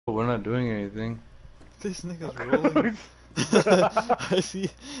we're not doing anything. This nigga's rolling. I see.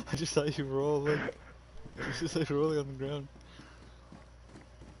 I just saw you roll. Look. It's just like rolling on the ground.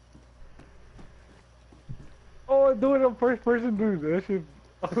 Oh, do it on first person, dude. That shit.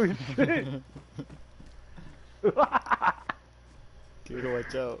 Oh shit. Kato,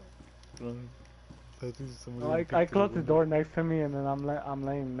 watch out. I think somebody I closed the door next to me, and then I'm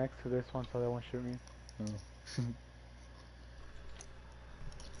laying next to this one, so they won't shoot me. Oh.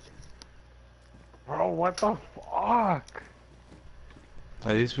 Bro, what the fuck?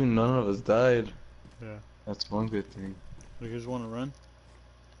 At least none of us died. Yeah. That's one good thing. You guys want to run?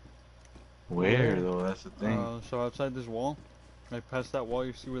 Where though? That's the thing. So outside this wall, like past that wall,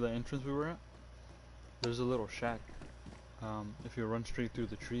 you see where the entrance we were at? There's a little shack. If you run straight through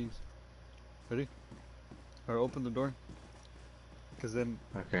the trees. Ready? Or open the door. Cause then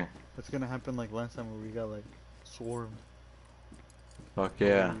Okay. it's gonna happen like last time where we got like swarmed. Fuck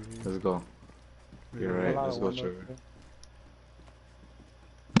yeah. Let's go. You're right. A lot Let's of go, windows, Trevor.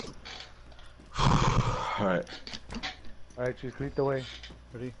 Alright. Alright, just lead the way.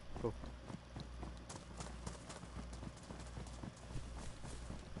 Ready? Go.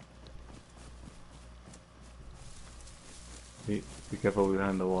 Be careful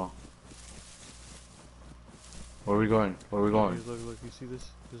behind the wall. Where are we going? Where are we going? Look, look, you see this?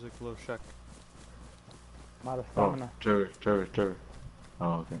 There's like a little shack. I'm out of Oh, stamina. Trevor.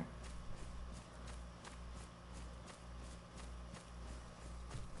 Oh, okay.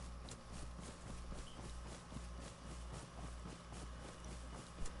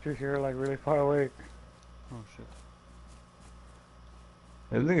 Just here, like really far away. Oh shit.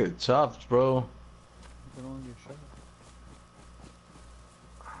 Hey, look at chops, bro. I don't want to get shot.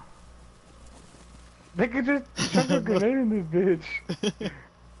 They could just chuck a grenade in this bitch.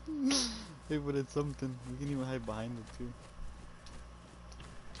 Hey, but it's something. We can even hide behind it too.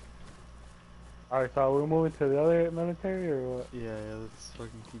 Alright, so we're moving to the other military or what? Yeah, let's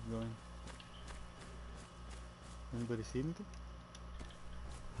fucking keep going. Anybody see anything?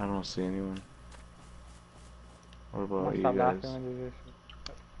 I don't see anyone. What I'm about gonna you stop guys? laughing when you do this shit.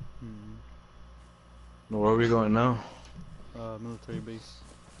 Where are we going now? Military base.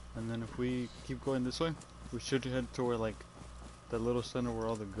 And then if we keep going this way, we should head to where like that little center where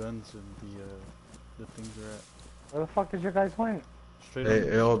all the guns and the things are at. Where the fuck did you guys went? Straight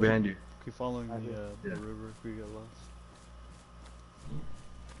Hey, all behind you. Keep following I the river if we get lost.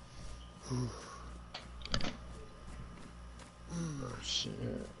 Oh shit.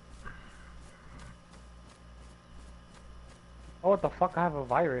 Oh, what the fuck? I have a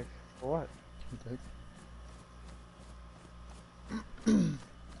virus. For what?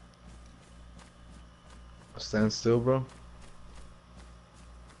 Stand still, bro.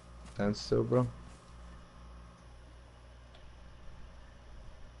 Stand still, bro.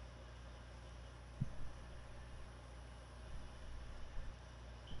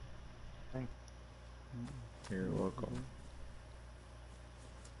 Thanks. You're welcome.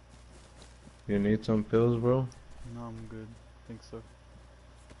 You need some pills, bro? No, I'm good. Think so.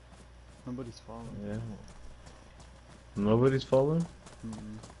 Nobody's following. Yeah. Nobody's following?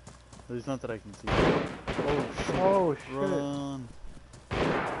 At least not that I can see. Oh shit. Oh shit. Run.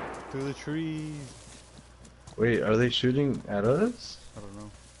 Through the trees. Wait, are they shooting at us? I don't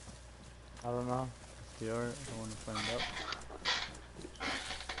know. I don't know. If they are, I want to find out.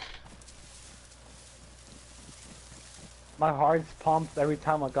 My heart pumps every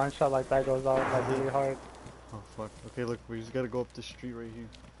time a gunshot like that goes off, like really hard. Oh fuck. Okay, look, we just gotta go up the street right here.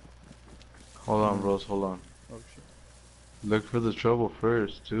 Hold on, bros, hold on. Oh shit. Look for the trouble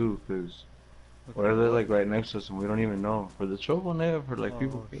first, too, cause what are they like right next to us and we don't even know? For the trouble, never for like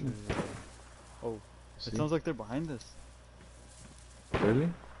people shit, being. yeah. Oh, See? it sounds like they're behind us. Really?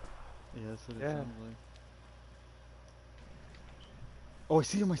 Yeah, that's what it Yeah. sounds like. Oh, I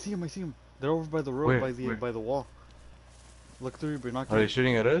see him. They're over by the road, Where? by the wall. Look through your Are binoculars. they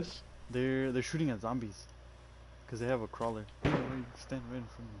shooting at us? They're shooting at zombies. Cause they have a crawler. Stand right in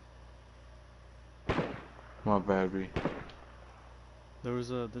front of me. My bad, Bree.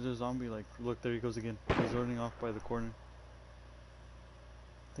 There's a zombie like, look, there he goes again. He's running off by the corner.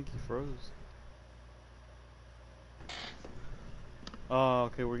 I think he froze. Oh,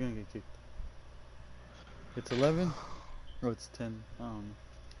 okay, we're gonna get kicked. It's 11? Oh, it's 10. I don't know.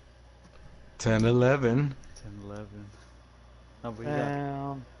 10, 11. 10, 11. No, but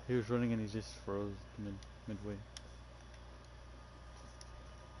Damn. he was running and he just froze midway.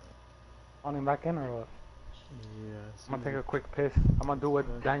 On him back in or what? Yeah. I'm gonna take a quick piss. I'm gonna do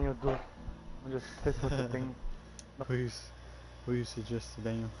what Daniel do. I'm gonna just piss with the thing. Who you suggest,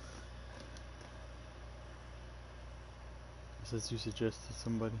 Daniel? says you suggested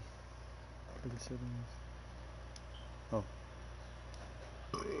somebody for the settings. Oh.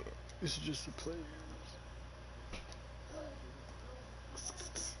 You suggested players.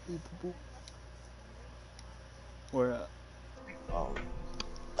 Where at? Um,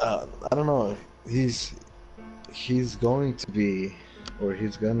 I don't know. He's going to be, or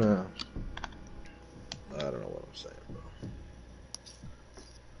he's gonna. I don't know what I'm saying, bro.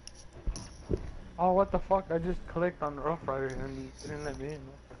 Oh, what the fuck? I just clicked on Rough Rider and he didn't let me in.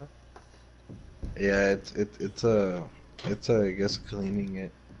 What the hell? Yeah, it's a I guess cleaning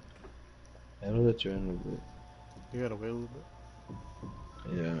it. I know that you're in a bit. You gotta wait a little bit.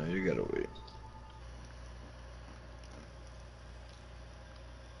 Yeah, you gotta wait.